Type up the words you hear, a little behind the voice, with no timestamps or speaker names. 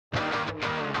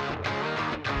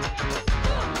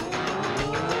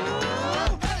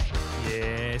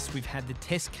Yes, we've had the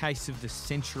test case of the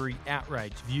century,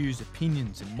 outrage, views,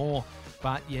 opinions and more.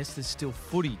 But yes, there's still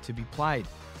footy to be played.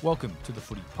 Welcome to the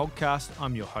Footy Podcast.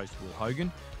 I'm your host, Will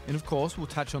Hogan. And of course, we'll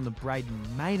touch on the Brodie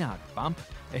Maynard bump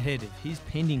ahead of his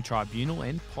pending tribunal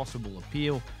and possible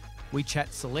appeal. We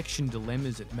chat selection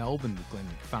dilemmas at Melbourne with Glenn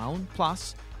McFarlane.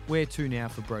 Plus, where to now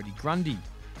for Brodie Grundy.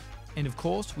 And of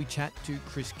course, we chat to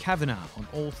Chris Kavanagh on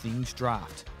all things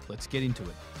draft. Let's get into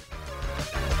it.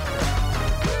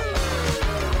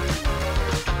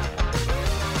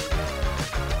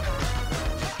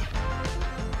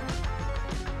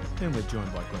 And we're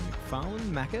joined by Glenn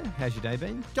McFarlane. Macca, how's your day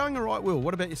been? Going all right, Will.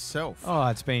 What about yourself? Oh,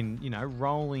 it's been,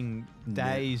 rolling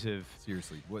days of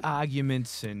seriously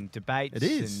arguments and debates. It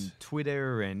is. And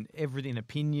Twitter and everything,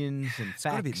 opinions and facts. It's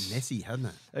got a bit messy, hasn't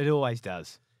it? It always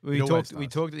does. We talked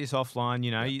at this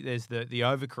offline, there's the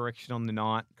overcorrection on the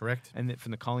night. Correct. And that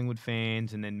from the Collingwood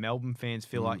fans, and then Melbourne fans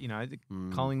feel like,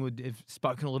 Collingwood have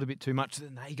spoken a little bit too much,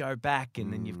 then they go back,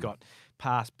 and then you've got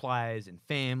past players and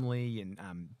family and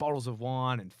bottles of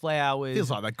wine and flowers. Feels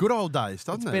like the good old days,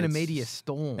 doesn't it? It's been a media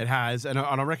storm. It has, and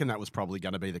I reckon that was probably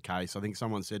going to be the case. I think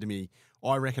someone said to me,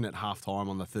 I reckon at halftime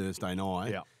on the Thursday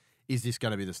night, is this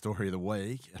going to be the story of the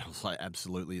week? And I was like,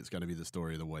 absolutely, it's going to be the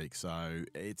story of the week. So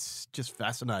it's just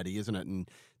fascinating, isn't it? And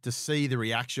to see the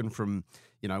reaction from,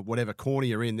 whatever corner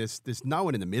you're in, there's no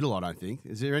one in the middle, I don't think.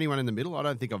 Is there anyone in the middle? I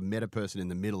don't think I've met a person in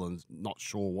the middle and not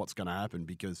sure what's going to happen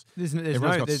because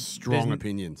everyone's got strong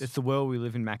opinions. It's the world we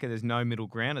live in, Macca. There's no middle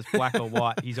ground. It's black or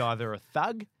white. He's either a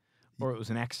thug or it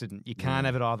was an accident. You can't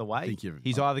have it either way.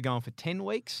 He's either going for 10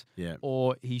 weeks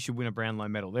or he should win a Brownlow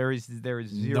medal. There is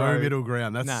zero... No middle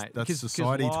ground. That's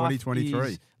society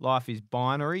 2023. Life is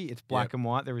binary. It's black and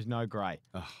white. There is no grey.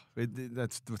 Oh,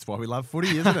 that's why we love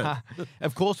footy, isn't it?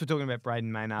 Of course we're talking about Brodie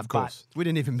Maynard. Of course. We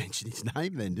didn't even mention his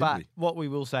name then, did we? But what we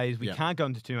will say is we can't go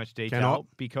into too much detail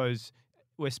because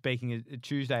we're speaking a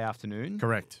Tuesday afternoon.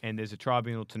 Correct. And there's a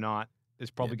tribunal tonight. There's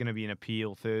probably going to be an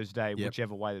appeal Thursday,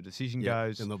 whichever way the decision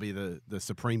goes. And there'll be the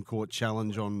Supreme Court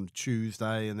challenge on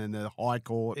Tuesday and then the High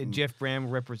Court. And Jeff Brown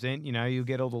will represent, you'll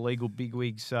get all the legal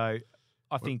bigwigs. So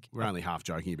I think... We're only half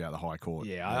joking about the High Court.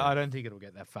 I don't think it'll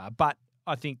get that far. But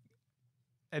I think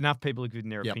enough people have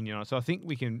given their opinion on it. So I think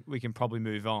we can probably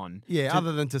move on. Yeah,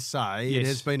 other than to say it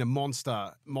has been a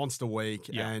monster week.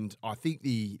 And I think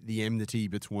the enmity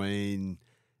between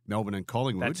Melbourne and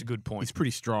Collingwood... That's a good point. ...is pretty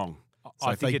strong. So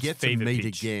I if think they it's get to meet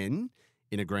pitch again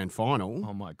in a grand final...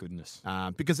 Oh, my goodness.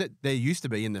 Because there used to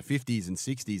be in the 50s and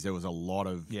 60s, there was a lot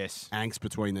of angst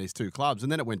between these two clubs.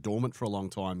 And then it went dormant for a long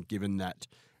time, given that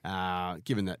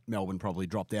Melbourne probably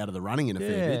dropped out of the running in a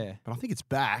fair bit. But I think it's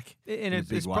back and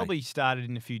it's probably started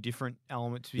in a few different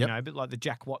elements, a bit like the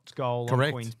Jack Watts goal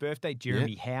on Queen's birthday,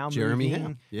 Jeremy Howe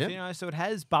moving. So it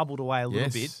has bubbled away a little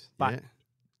bit. But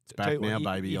it's back now,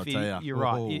 baby, I'll tell you. You're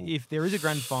right. If there is a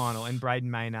grand final and Brodie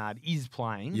Maynard is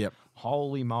playing,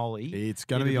 holy moly, it's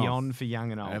going to be on for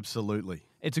young and old. Absolutely.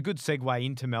 It's a good segue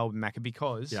into Melbourne, Macca,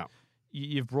 because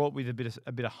you've brought with a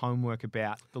bit of homework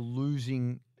about the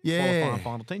losing qualifying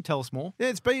final team. Tell us more. Yeah,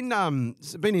 it's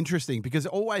been interesting because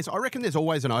I reckon there's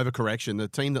always an overcorrection. The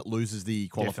team that loses the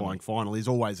qualifying final is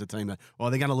always a team that, they're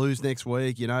going to lose next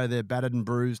week. They're battered and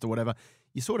bruised or whatever.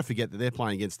 You sort of forget that they're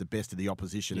playing against the best of the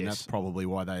opposition, and that's probably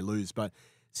why they lose. But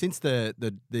since the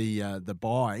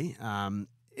bye,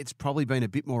 it's probably been a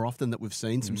bit more often that we've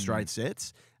seen some straight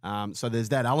sets. So there's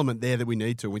that element there that we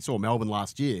need to. We saw Melbourne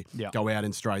last year go out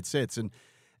in straight sets, and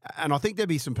I think there'd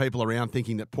be some people around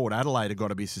thinking that Port Adelaide have got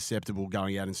to be susceptible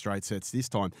going out in straight sets this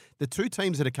time. The two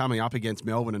teams that are coming up against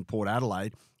Melbourne and Port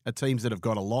Adelaide are teams that have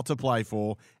got a lot to play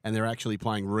for, and they're actually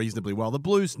playing reasonably well. The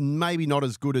Blues maybe not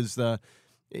as good as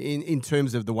in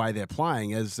terms of the way they're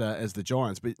playing as the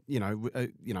Giants, but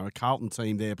a Carlton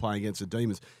team there playing against the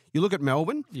Demons. You look at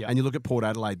Melbourne and you look at Port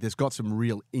Adelaide. There's got some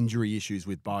real injury issues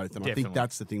with both, and I think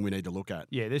that's the thing we need to look at.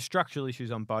 Yeah, there's structural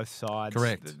issues on both sides.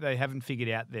 Correct. They haven't figured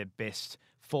out their best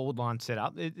forward line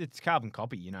setup. It's carbon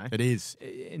copy, It is.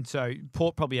 And so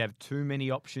Port probably have too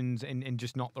many options and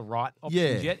just not the right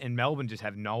options yet, and Melbourne just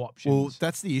have no options. Well,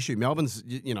 that's the issue. Melbourne's,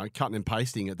 cutting and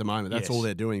pasting at the moment. That's all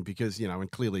they're doing because,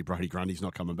 and clearly Brodie Grundy's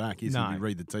not coming back, is he? You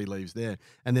read the tea leaves there.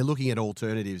 And they're looking at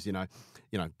alternatives,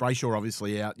 Brayshaw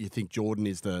obviously out. You think Jordan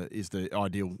is the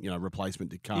ideal, replacement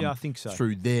to come I think so.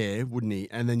 Through there, wouldn't he?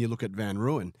 And then you look at Van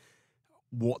Ruin.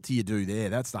 What do you do there?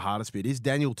 That's the hardest bit. Is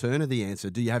Daniel Turner the answer?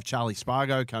 Do you have Charlie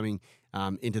Spargo coming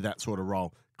into that sort of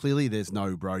role? Clearly, there's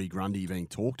no Brodie Grundy being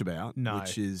talked about,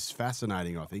 which is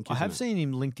fascinating, I think. I have seen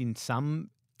him linked in some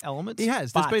elements. He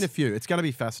has. There's been a few. It's going to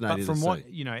be fascinating. But from to what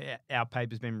see. our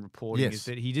paper's been reporting is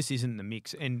that he just isn't in the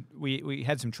mix. And we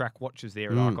had some track watchers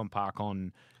there at Icon Park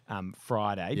on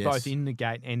Friday, both in the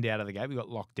gate and out of the gate. We got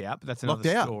locked out, but that's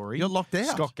another story. You're locked out.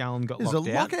 Scott Gallen got There's locked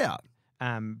out. There's a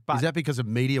lockout. But is that because of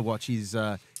Media Watch? His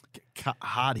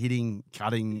hard-hitting,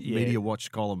 cutting Media Watch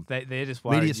column. They're just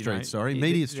worried. Media Street,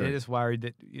 Media Street. They're just worried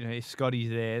that if Scotty's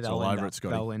there,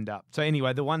 they'll end up. So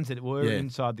anyway, the ones that were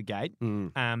inside the gate,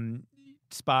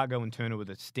 Spargo and Turner were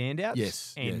the standouts.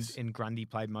 Yes, and Grundy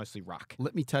played mostly ruck.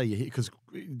 Let me tell you, because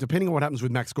depending on what happens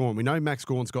with Max Gawn, we know Max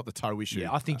Gawn's got the toe issue.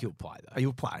 Yeah, I think he'll play, though.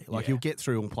 He'll play. He'll get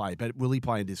through and play. But will he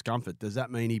play in discomfort? Does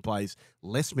that mean he plays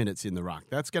less minutes in the ruck?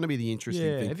 That's going to be the interesting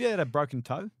thing. Have you had a broken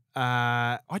toe?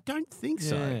 I don't think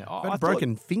so. Yeah. I've had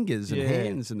broken fingers and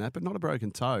hands and that, but not a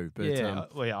broken toe. But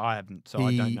I haven't, so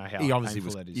I don't know how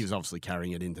painful that is. He was obviously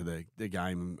carrying it into the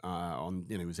game.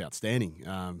 He was outstanding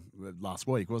last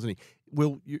week, wasn't he?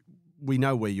 We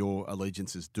know where your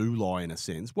allegiances do lie in a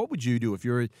sense. What would you do if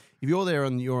you're there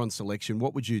and you're on selection?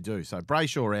 What would you do? So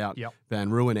Brayshaw out, Van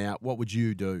Ruin out. What would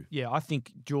you do? Yeah, I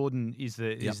think Jordan is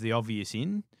the obvious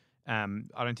in. I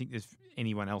don't think there's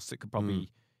anyone else that could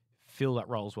probably fill that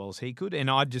role as well as he could. And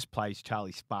I'd just place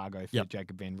Charlie Spargo for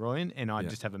Jacob Van Rooyen, and I'd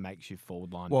just have a makeshift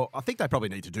forward line. Well, I think they probably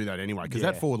need to do that anyway because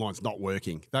that forward line's not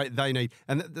working. They need,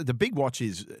 and the big watch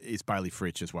is Bailey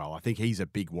Fritsch as well. I think he's a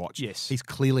big watch. Yes, he's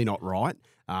clearly not right.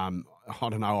 I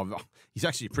don't know. He's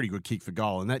actually a pretty good kick for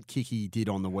goal, and that kick he did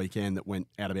on the weekend that went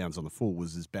out of bounds on the full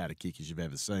was as bad a kick as you've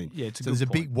ever seen. Yeah, it's there's a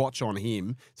big watch on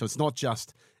him. So it's not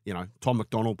just Tom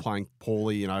McDonald playing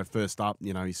poorly. First up,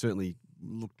 he certainly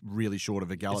looked really short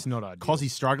of a gallop. It's not ideal.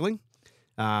 Cozzy's struggling.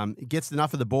 He gets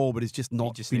enough of the ball, but is just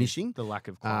not finishing. The lack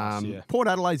of class. Port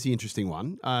Adelaide's the interesting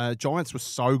one. Giants were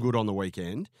so good on the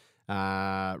weekend.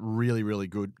 Really, really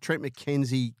good. Trent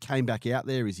McKenzie came back out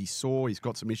there as he saw. He's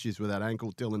got some issues with that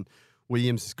ankle. Dylan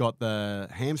Williams has got the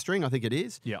hamstring, I think it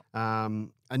is. Yeah.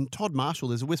 And Todd Marshall,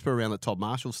 there's a whisper around that Todd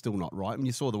Marshall's still not right. And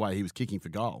you saw the way he was kicking for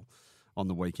goal on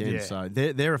the weekend. Yeah. So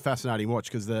they're a fascinating watch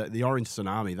because the Orange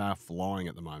Tsunami, they are flying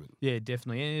at the moment. Yeah,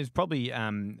 definitely. And it's probably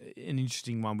an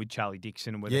interesting one with Charlie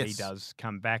Dixon and whether he does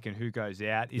come back and who goes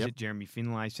out. Is it Jeremy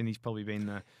Finlayson? He's probably been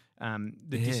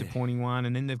the disappointing one.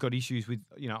 And then they've got issues with,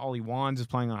 Ollie Wines is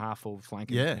playing on half-forward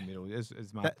flank in the middle as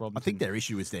Mark Robinson. I think their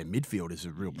issue is their midfield is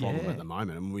a real problem at the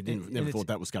moment. And we never thought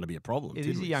that was going to be a problem. It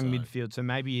is a young midfield, so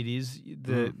maybe it is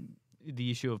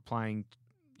the issue of playing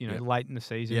late in the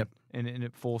season, and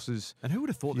it forces. And who would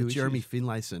have thought that Jeremy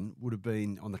Finlayson would have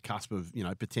been on the cusp of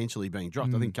potentially being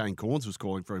dropped? I think Kane Corns was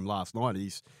calling for him last night.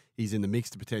 He's in the mix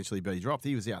to potentially be dropped.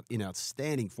 He was out in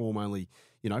outstanding form only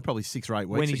probably 6 or 8 weeks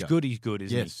ago. When he's good, he's good,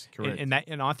 isn't he? Yes, correct.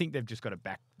 And I think they've just got to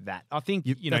back that. I think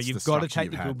you've got to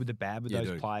take the good with the bad with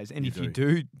those players. And if you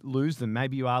do lose them,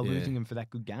 maybe you are losing them for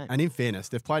that good game. And in fairness,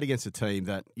 they've played against a team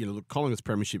that Collingwood's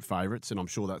premiership favourites, and I'm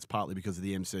sure that's partly because of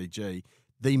the MCG.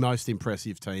 The most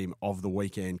impressive team of the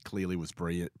weekend clearly was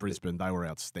Brisbane. They were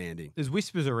outstanding. There's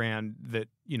whispers around that,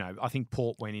 I think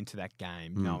Port went into that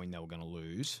game knowing they were going to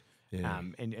lose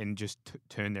and just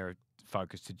turn their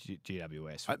focus to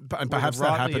GWS. And perhaps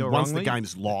that happened once the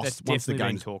game's lost, once the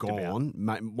game's gone.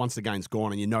 Once the game's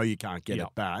gone and you can't get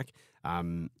it back,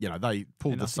 they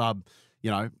pulled the sub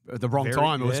at the wrong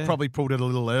time. It was probably pulled it a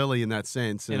little early in that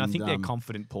sense. And I think they're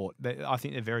confident, Port. I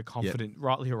think they're very confident,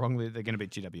 rightly or wrongly, they're going to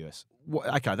beat GWS.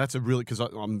 Well, okay, that's a really, because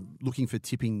I'm looking for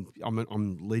tipping.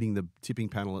 I'm leading the tipping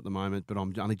panel at the moment, but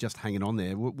I'm only just hanging on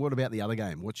there. What about the other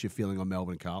game? What's your feeling on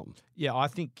Melbourne Carlton? Yeah, I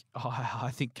think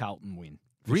Carlton win.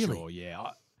 Really? Sure, yeah.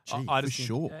 I just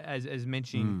think, as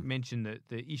mentioned that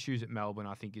the issues at Melbourne,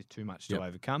 I think, is too much to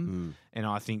overcome, and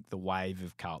I think the wave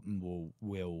of Carlton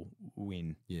will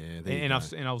win. Yeah, and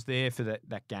I was there for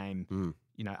that game.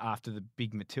 After the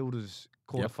big Matildas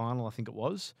quarterfinal, I think it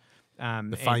was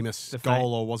the famous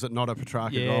goal, or was it not a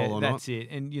Petrarca goal? Or that's it.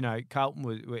 And Carlton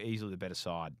were easily the better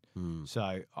side,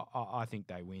 so I think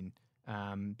they win.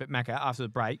 But Macca, after the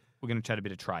break, we're going to chat a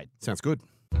bit of trade. Sounds good.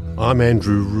 I'm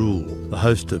Andrew Rule, the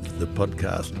host of the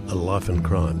podcast A Life and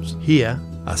Crimes. Here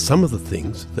are some of the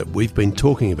things that we've been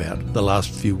talking about the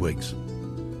last few weeks.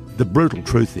 The brutal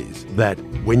truth is that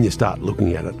when you start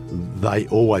looking at it, they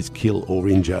always kill or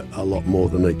injure a lot more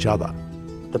than each other.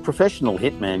 The professional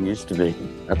hitman used to be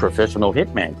a professional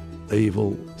hitman.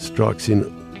 Evil strikes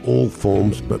in all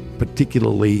forms, but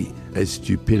particularly as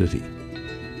stupidity.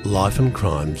 Life and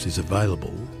Crimes is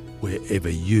available wherever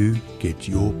you get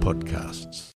your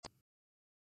podcasts.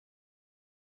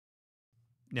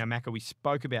 Now, Macca, we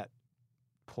spoke about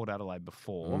Port Adelaide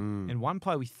before, and one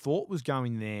player we thought was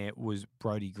going there was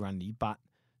Brodie Grundy, but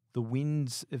the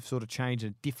winds have sort of changed a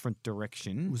different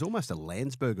direction. It was almost a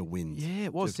Landsberger wind. Yeah,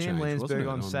 it was. Sam change, wasn't Landsberger it,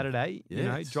 on Saturday,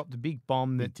 dropped a big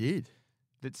bomb He did.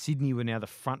 that Sydney were now the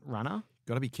front runner.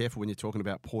 Got to be careful when you're talking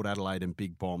about Port Adelaide and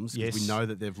big bombs. Yes. We know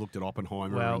that they've looked at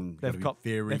Oppenheimer and they've copped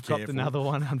another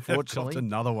one, They've unfortunately. copped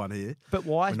another one here. But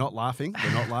why? We're not laughing.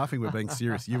 We're being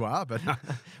serious. You are, but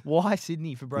why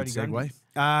Sydney for Brodie good Grundy?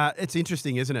 segue. It's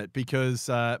interesting, isn't it? Because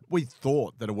we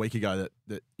thought that a week ago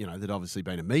that there'd obviously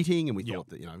been a meeting, and we thought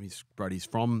that Brodie's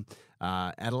from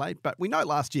Adelaide, but we know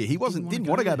last year he didn't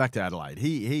want to go back to Adelaide.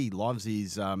 He loves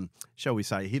his shall we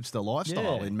say hipster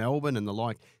lifestyle in Melbourne and the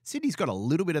like. Sydney's got a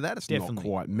little bit of that. It's not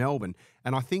quite Melbourne,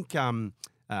 and I think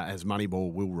as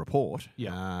Moneyball will report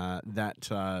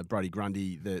that Brodie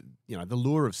Grundy, the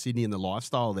lure of Sydney and the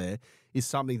lifestyle there is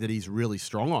something that he's really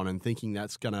strong on, and thinking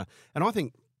that's gonna. And I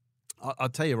think I'll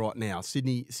tell you right now,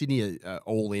 Sydney are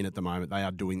all in at the moment. They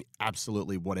are doing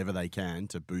absolutely whatever they can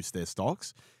to boost their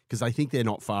stocks because they think they're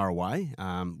not far away.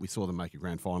 We saw them make a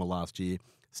grand final last year.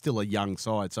 Still a young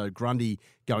side. So Grundy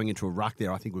going into a ruck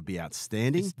there, I think, would be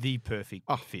outstanding. It's the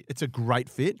perfect fit. It's a great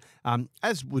fit,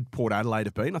 as would Port Adelaide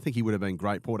have been. I think he would have been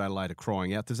great. Port Adelaide are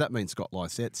crying out. Does that mean Scott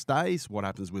Lysette stays? What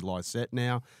happens with Lysette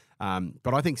now?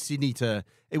 But I think Sydney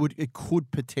it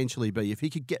could potentially be, if he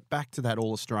could get back to that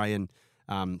All-Australian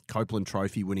Copeland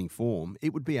Trophy winning form,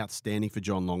 it would be outstanding for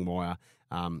John Longmire.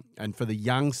 And for the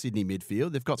young Sydney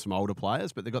midfield, they've got some older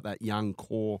players, but they've got that young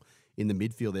core in the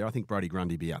midfield there. I think Brodie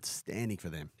Grundy would be outstanding for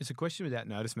them. It's a question without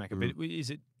notice, Macca, but is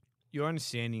it your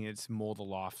understanding it's more the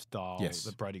lifestyle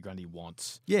that Brodie Grundy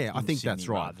wants? Yeah, I think Sydney that's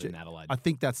right. rather than Adelaide? I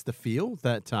think that's the feel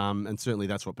that, and certainly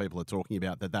that's what people are talking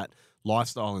about, that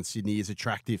lifestyle in Sydney is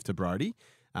attractive to Brodie,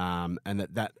 and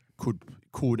that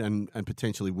could and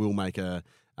potentially will make a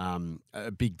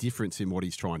big difference in what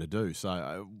he's trying to do.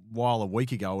 So while a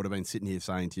week ago I would have been sitting here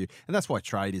saying to you, and that's why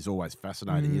trade is always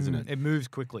fascinating, isn't it? It moves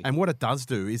quickly. And what it does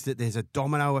do is that there's a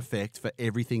domino effect for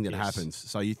everything that happens.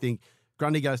 So you think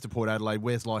Grundy goes to Port Adelaide,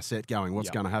 where's Lysette going?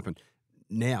 What's going to happen?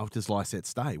 Now, does Lysette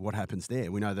stay? What happens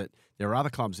there? We know that there are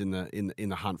other clubs in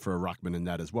the hunt for a ruckman and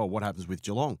that as well. What happens with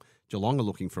Geelong? Geelong are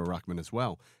looking for a ruckman as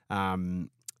well.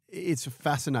 It's a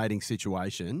fascinating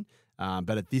situation.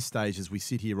 But at this stage, as we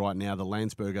sit here right now, the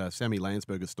Sammy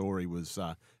Landsberger story was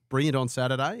brilliant on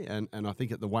Saturday, and I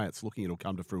think the way it's looking, it'll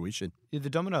come to fruition. Yeah, the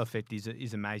domino effect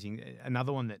is amazing.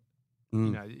 Another one that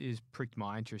is pricked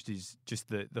my interest is just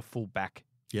the full back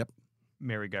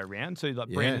merry-go-round. So like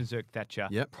Brandon Zerk-Thatcher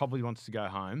probably wants to go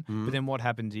home, but then what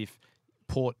happens if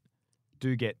Port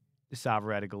do get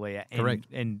Sava-Ratugolea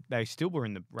and they still were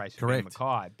in the race for Ben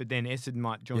Mackay, but then Essendon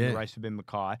might join the race for Ben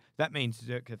Mackay. That means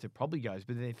Zerk-Thatcher probably goes,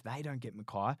 but then if they don't get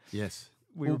Mackay,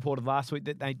 we reported last week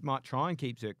that they might try and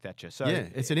keep Zerk-Thatcher. So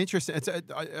it's an interesting.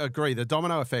 I agree. The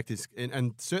domino effect is,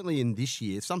 and certainly in this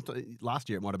year, last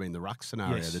year it might have been the ruck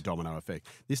scenario, the domino effect.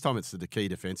 This time it's the key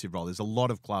defensive role. There's a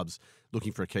lot of clubs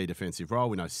looking for a key defensive role.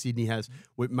 We know Sydney has.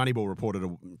 Moneyball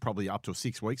reported probably up to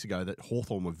 6 weeks ago that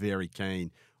Hawthorn were very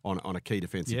keen on a key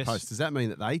defensive post. Does that mean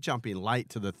that they jump in late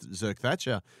to the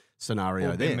Zerk-Thatcher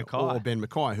scenario or Ben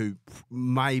Mackay, who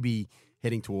may be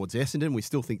heading towards Essendon? We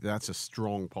still think that's a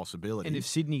strong possibility. And if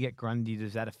Sydney get Grundy,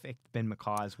 does that affect Ben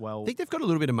Mackay as well? I think they've got a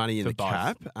little bit of money in the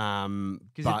cap. Because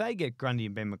if they get Grundy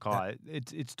and Ben Mackay,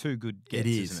 it's two good gets,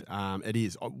 isn't it? It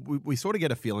is. We sort of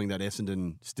get a feeling that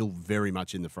Essendon still very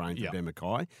much in the frame for Ben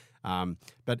Mackay.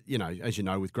 But, as you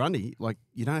know, with Grundy,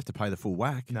 you don't have to pay the full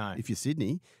whack if you're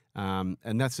Sydney.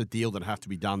 And that's a deal that have to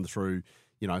be done through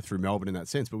Melbourne in that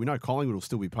sense. But we know Collingwood will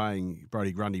still be paying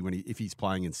Brodie Grundy if he's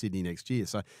playing in Sydney next year.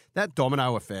 So that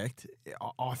domino effect,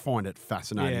 I find it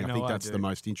fascinating. I think that's the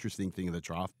most interesting thing of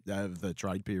the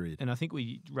trade period. And I think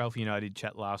Ralphie and I did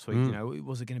chat last week,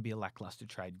 was it going to be a lacklustre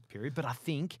trade period? But I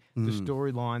think the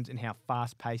storylines and how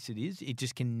fast-paced it is, it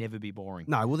just can never be boring.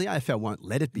 No, well, the AFL won't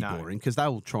let it be boring because they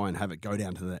will try and have it go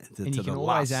down to the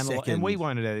last second. And we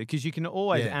won't do it because you can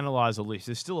always analyse a list.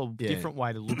 There's still a different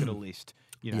way to look at a list.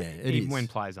 Even when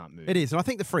players aren't moving. It is. And I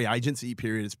think the free agency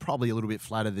period is probably a little bit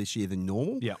flatter this year than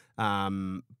normal. Yeah.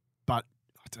 But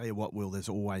I tell you what, Will, there's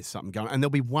always something going on. And there'll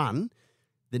be one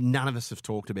that none of us have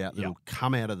talked about that will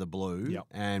come out of the blue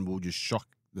and will just shock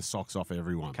the socks off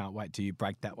everyone. Can't wait till you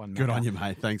break that one, mate. Good on you,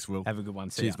 mate. Thanks, Will. Have a good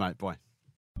one. Cheers, mate. Bye.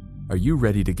 Are you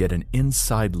ready to get an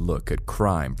inside look at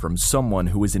crime from someone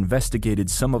who has investigated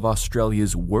some of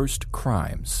Australia's worst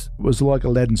crimes? It was like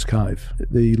Aladdin's Cave.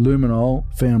 The luminol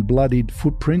found bloodied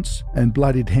footprints and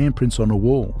bloodied handprints on a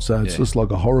wall, so it's just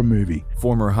like a horror movie.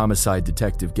 Former homicide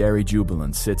detective Gary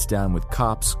Jubilant sits down with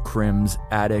cops, crims,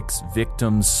 addicts,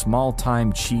 victims,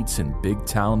 small-time cheats, and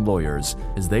big-town lawyers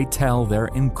as they tell their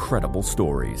incredible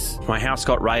stories. My house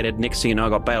got raided. Next thing you know, I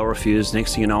got bail refused.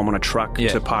 Next thing you know, I'm on a truck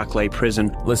to Parklea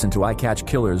Prison. Listen to I Catch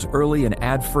Killers early and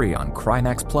ad-free on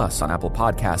Crimex Plus on Apple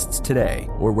Podcasts today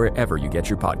or wherever you get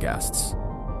your podcasts.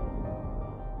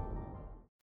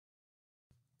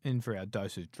 And for our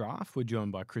dose of draft, we're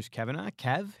joined by Chris Kavanagh.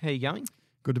 Cav, how you going?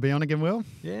 Good to be on again, Will.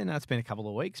 Yeah, no, it's been a couple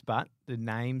of weeks, but the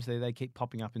names they keep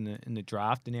popping up in the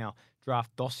draft. And our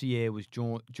draft dossier was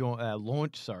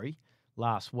launched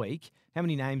last week. How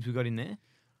many names we got in there?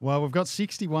 Well, we've got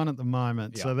 61 at the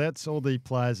moment. Yep. So that's all the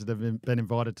players that have been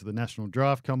invited to the National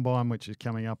Draft Combine, which is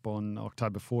coming up on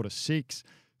October 4 to 6.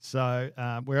 So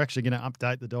we're actually going to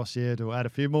update the dossier to add a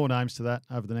few more names to that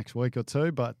over the next week or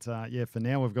two. But, for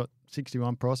now we've got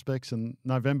 61 prospects, and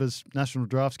November's National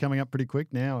Draft's coming up pretty quick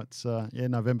now. It's,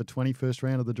 November 20, first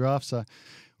round of the draft. So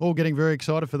all getting very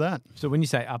excited for that. So when you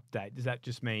say update, does that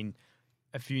just mean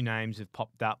a few names have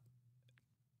popped up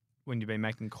when you've been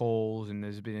making calls and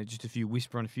there's been just a few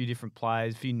whisper on a few different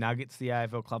players, a few nuggets the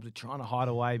AFL clubs are trying to hide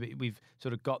away, but we've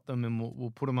sort of got them and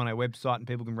we'll put them on our website and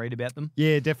people can read about them?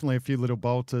 Yeah, definitely a few little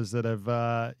bolters that have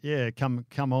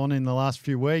come on in the last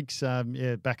few weeks.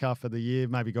 Back half of the year,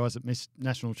 maybe guys that missed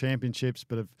national championships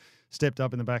but have stepped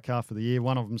up in the back half of the year.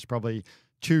 One of them's probably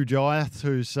Chew Giath,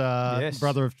 who's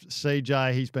brother of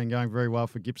CJ. He's been going very well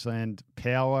for Gippsland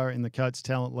Power in the Coates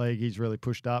Talent League. He's really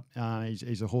pushed up.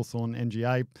 He's a Hawthorn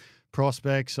NGA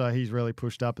prospect, so he's really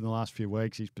pushed up in the last few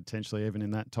weeks. He's potentially even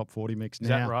in that top 40 mix now. Is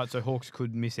that right? So Hawks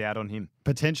could miss out on him?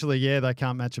 Potentially, yeah. They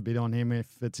can't match a bid on him if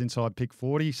it's inside pick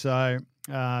 40. So,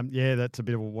 that's a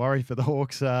bit of a worry for the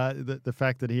Hawks, the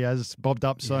fact that he has bobbed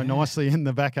up so nicely in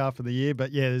the back half of the year.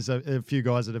 But, there's a few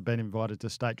guys that have been invited to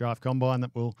State Draft Combine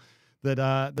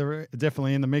that they're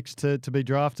definitely in the mix to be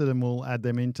drafted, and we'll add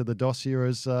them into the dossier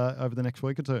as over the next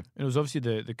week or two. It was obviously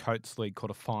the Coates League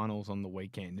quarterfinals on the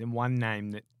weekend, and one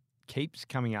name that keeps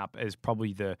coming up as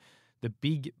probably the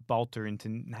big bolter into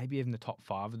maybe even the top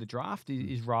 5 of the draft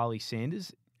is Riley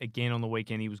Sanders. Again, on the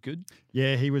weekend, he was good.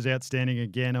 Yeah, he was outstanding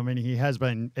again. I mean, he has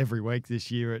been every week this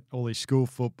year at all his school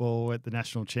football, at the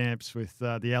national champs with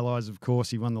the Allies, of course.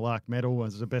 He won the Lark Medal,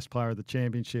 was the best player of the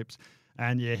championships.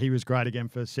 And, he was great again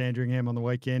for Sandringham on the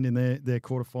weekend in their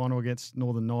quarterfinal against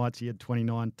Northern Knights. He had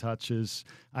 29 touches,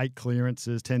 8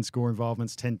 clearances, 10 score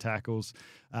involvements, 10 tackles.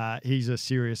 He's a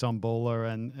serious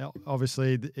on-baller. And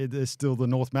obviously, there's still the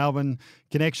North Melbourne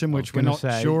connection, which we're not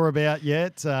sure about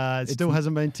yet. It still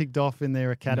hasn't been ticked off in their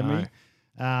academy. No.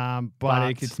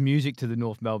 But it's music to the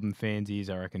North Melbourne fans' ears,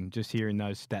 I reckon, just hearing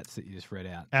those stats that you just read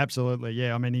out. Absolutely,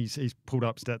 yeah. I mean, he's pulled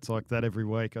up stats like that every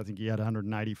week. I think he had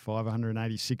 185,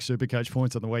 186 Supercoach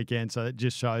points on the weekend, so it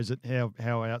just shows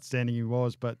how outstanding he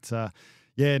was. But,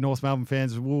 North Melbourne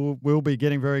fans will be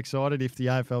getting very excited if the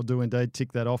AFL do indeed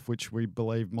tick that off, which we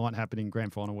believe might happen in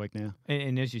grand final week now.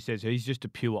 And as you said, so he's just a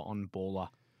pure on-baller.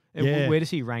 And where does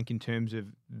he rank in terms of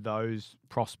those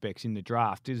prospects in the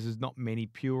draft? There's not many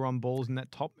pure on balls in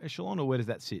that top echelon, or where does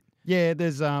that sit? Yeah,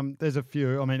 there's a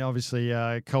few. I mean, obviously,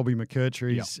 Colby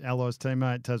McKerchery's Allies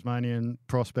teammate, Tasmanian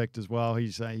prospect as well.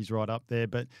 He's right up there.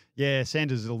 But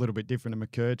Sanders is a little bit different to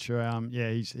McKercher.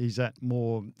 He's that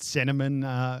more Cinnamon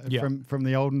from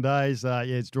the olden days.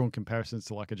 It's drawn comparisons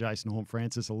to like a Jason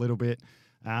Horn-Francis a little bit.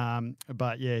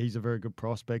 But he's a very good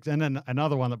prospect. And then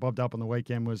another one that bobbed up on the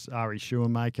weekend was Ari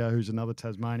Schumacher, who's another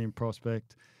Tasmanian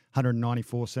prospect,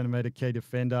 194 centimetre key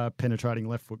defender, penetrating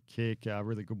left foot kick,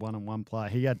 really good one-on-one play.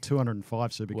 He had 205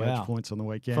 Supercoach points on the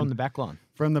weekend. From the back line?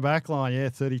 From the back line,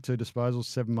 32 disposals,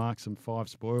 7 marks and 5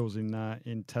 spoils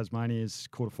in Tasmania's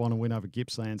quarterfinal win over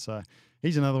Gippsland. So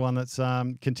he's another one that's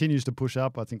continues to push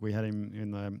up. I think we had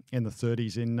him in the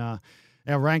 30s in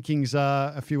our rankings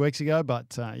a few weeks ago,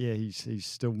 but he's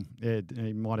still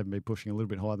he might even be pushing a little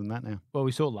bit higher than that now. Well,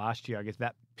 we saw last year, I guess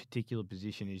that particular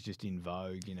position is just in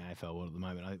vogue in AFL world at the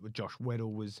moment. I think Josh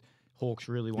Weddle was Hawks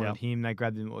really wanted him. They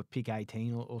grabbed him at pick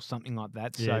 18 or something like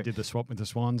that. Yeah, so did the swap with the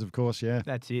Swans, of course. Yeah,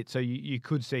 that's it. So you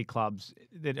could see clubs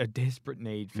that are desperate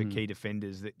need for key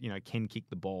defenders that can kick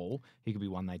the ball. He could be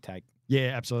one they take.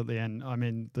 Yeah, absolutely. And I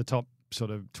mean the top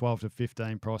sort of 12 to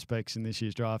 15 prospects in this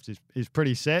year's draft is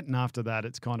pretty set, and after that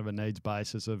it's kind of a needs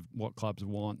basis of what clubs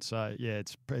want. So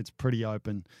it's pretty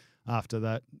open after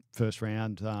that first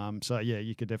round.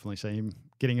 You could definitely see him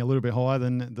getting a little bit higher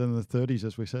than the 30s,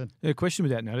 as we said. A question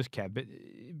without notice, Cab, but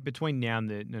between now and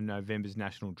the November's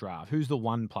national draft, who's the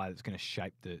one player that's going to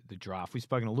shape the draft? We've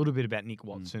spoken a little bit about Nick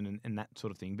Watson and that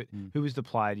sort of thing, but who is the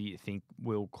player do you think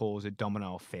will cause a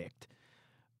domino effect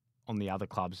on the other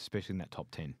clubs, especially in that top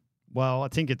 10? Well, I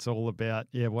think it's all about,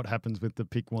 what happens with the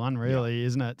pick one, really,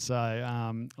 isn't it? So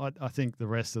I think the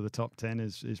rest of the top 10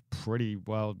 is pretty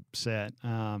well set.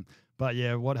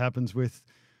 What happens with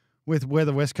where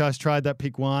the West Coast trade that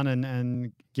pick one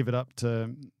and give it up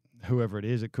to whoever it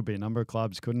is? It could be a number of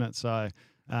clubs, couldn't it? So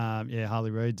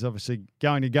Harley Reid's obviously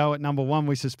going to go at number 1,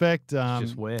 we suspect.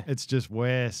 It's just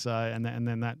where. So, and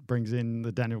then that brings in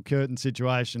the Daniel Curtin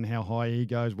situation, how high he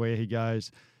goes, where he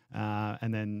goes.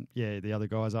 And then, the other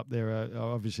guys up there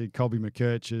are obviously Colby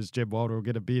McKercher's. Jeb Wilder will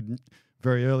get a bid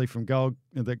very early from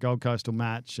the Gold Coast will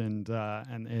match. And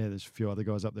there's a few other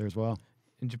guys up there as well.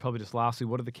 And probably just lastly,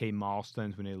 what are the key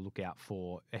milestones we need to look out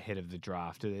for ahead of the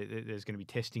draft? There's going to be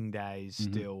testing days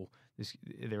still.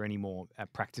 Are there any more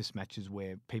practice matches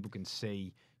where people can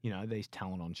see, these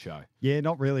talent on show? Yeah,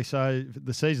 not really. So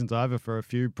the season's over for a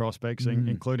few prospects,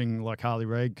 including like Harley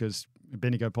Reid, because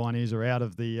Bendigo Pioneers are out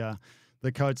of the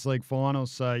Coates League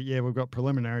finals. So, we've got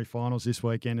preliminary finals this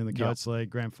weekend in the Coates League,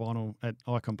 grand final at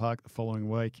Icon Park the following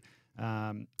week.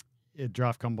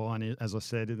 Draft combine, as I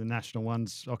said, the national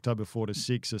ones October 4 to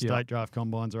 6. The state draft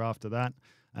combines are after that,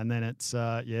 and then it's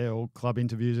all club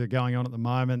interviews are going on at the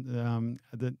moment.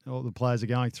 All the players are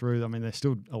going through. I mean,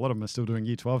 a lot of them are still doing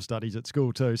Year 12 studies at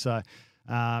school too. So,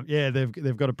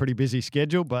 they've got a pretty busy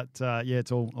schedule, but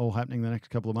it's all happening the next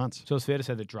couple of months. So it's fair to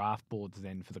say the draft boards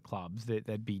then for the clubs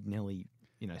they'd be nearly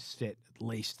set at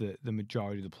least the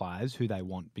majority of the players who they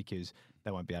want, because they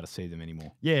won't be able to see them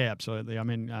anymore. Yeah, absolutely. I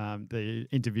mean, the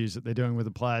interviews that they're doing with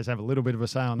the players have a little bit of a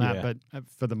say on that, but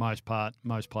for the most part,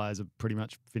 most players have pretty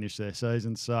much finished their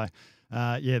season. So,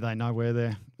 they know where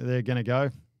they're going to go.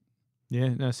 Yeah,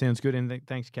 no, sounds good. And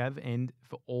thanks, Cav. And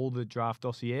for all the draft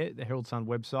dossier, the Herald Sun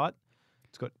website,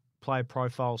 it's got player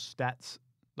profiles, stats,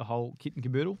 the whole kit and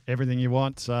caboodle. Everything you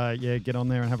want. So, get on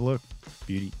there and have a look.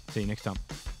 Beauty. See you next time.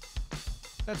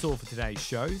 That's all for today's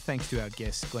show. Thanks to our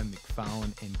guests Glenn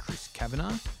McFarlane and Chris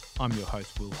Kavanagh. I'm your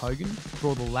host, Will Hogan. For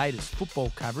all the latest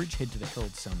football coverage, head to the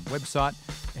Herald Sun website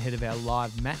ahead of our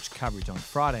live match coverage on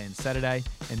Friday and Saturday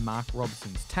and Mark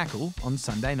Robertson's tackle on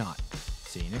Sunday night.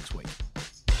 See you next week.